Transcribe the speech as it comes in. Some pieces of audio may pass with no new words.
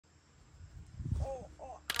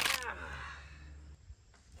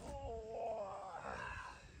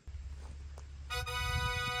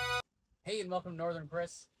Hey and welcome to Northern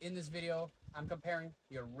Chris. In this video, I'm comparing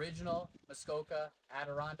the original Muskoka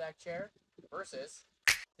Adirondack chair versus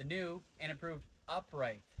the new and improved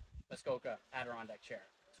upright Muskoka Adirondack chair.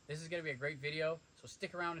 This is going to be a great video, so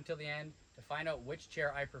stick around until the end to find out which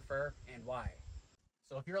chair I prefer and why.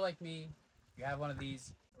 So if you're like me, you have one of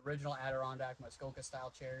these original Adirondack Muskoka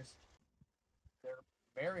style chairs. They're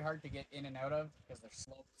very hard to get in and out of because they're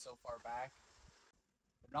sloped so far back.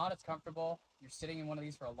 They're not as comfortable. You're sitting in one of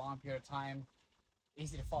these for a long period of time,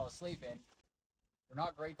 easy to fall asleep in. They're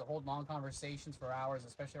not great to hold long conversations for hours,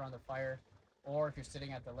 especially around the fire, or if you're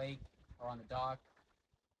sitting at the lake or on the dock.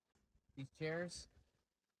 These chairs,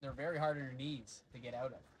 they're very hard on your knees to get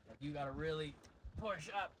out of. Like, you gotta really push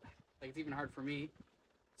up. Like, it's even hard for me.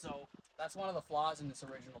 So that's one of the flaws in this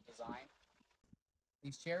original design.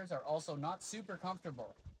 These chairs are also not super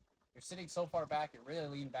comfortable. You're sitting so far back, you're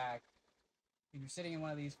really lean back. If you're sitting in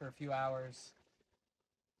one of these for a few hours,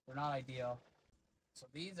 they're not ideal. So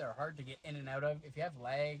these are hard to get in and out of. If you have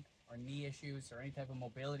leg or knee issues or any type of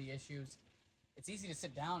mobility issues, it's easy to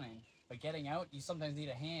sit down in, but getting out, you sometimes need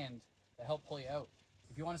a hand to help pull you out.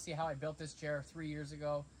 If you want to see how I built this chair 3 years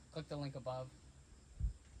ago, click the link above.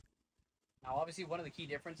 Now, obviously, one of the key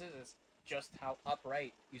differences is just how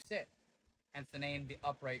upright you sit, hence the name, the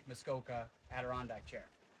upright Muskoka Adirondack chair.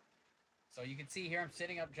 So you can see here, I'm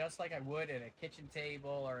sitting up just like I would at a kitchen table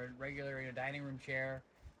or a regular dining room chair.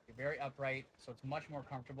 You're very upright, so it's much more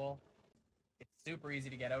comfortable. It's super easy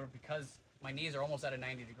to get out of because my knees are almost at a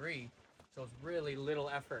 90 degree, so it's really little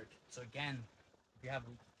effort. So again, if you have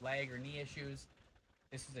leg or knee issues,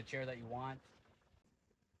 this is the chair that you want.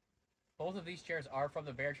 Both of these chairs are from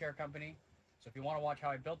the Bear Chair Company, so if you want to watch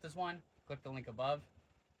how I built this one, click the link above.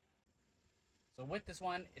 So with this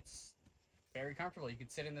one, it's very comfortable. You can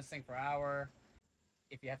sit in this thing for an hour.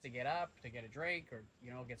 If you have to get up to get a drink or,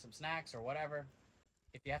 get some snacks or whatever.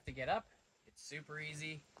 If you have to get up, it's super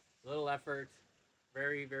easy, little effort,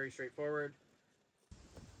 very, very straightforward.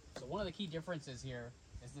 So one of the key differences here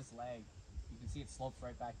is this leg. You can see it slopes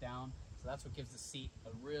right back down. So that's what gives the seat a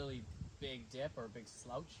really big dip or a big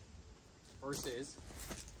slouch versus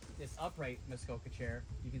this upright Muskoka chair.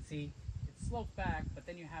 You can see it slopes back, but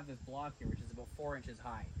then you have this block here, which is about 4 inches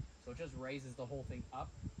high. So it just raises the whole thing up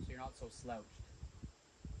so you're not so slouched.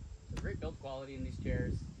 So great build quality in these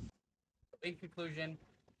chairs. In conclusion,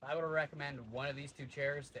 if I were to recommend one of these two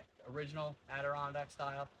chairs, the original Adirondack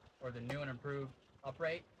style or the new and improved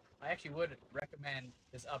upright, I actually would recommend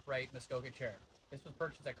this upright Muskoka chair. This was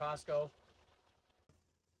purchased at Costco.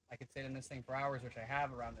 I could sit in this thing for hours, which I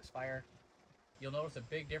have around this fire. You'll notice a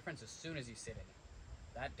big difference as soon as you sit in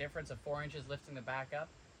it. That difference of 4 inches lifting the back up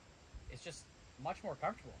is just much more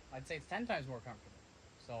comfortable. I'd say it's 10 times more comfortable.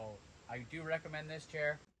 So I do recommend this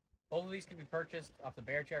chair. Both of these can be purchased off the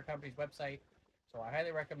Bear Chair Company's website, so I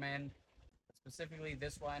highly recommend specifically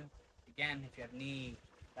this one. Again, if you have knee,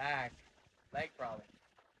 back, leg problems,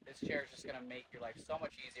 this chair is just going to make your life so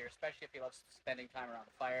much easier, especially if you love spending time around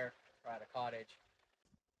the fire or at a cottage.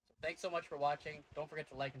 So thanks so much for watching. Don't forget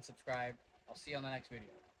to like and subscribe. I'll see you on the next video.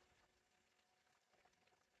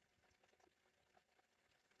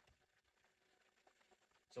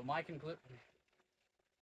 So my conclusion.